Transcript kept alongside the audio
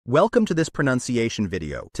Welcome to this pronunciation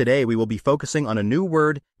video. Today we will be focusing on a new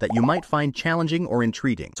word that you might find challenging or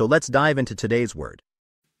intriguing. So let's dive into today's word.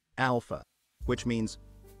 Alpha, which means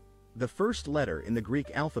the first letter in the Greek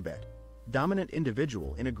alphabet, dominant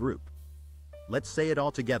individual in a group. Let's say it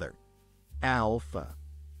all together. Alpha.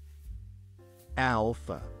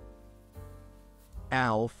 Alpha.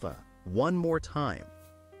 Alpha. One more time.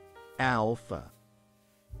 Alpha.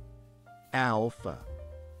 Alpha.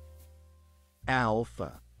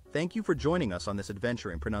 Alpha. Thank you for joining us on this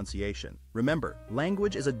adventure in pronunciation. Remember,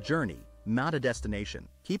 language is a journey, not a destination.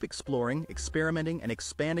 Keep exploring, experimenting, and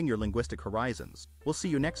expanding your linguistic horizons. We'll see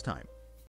you next time.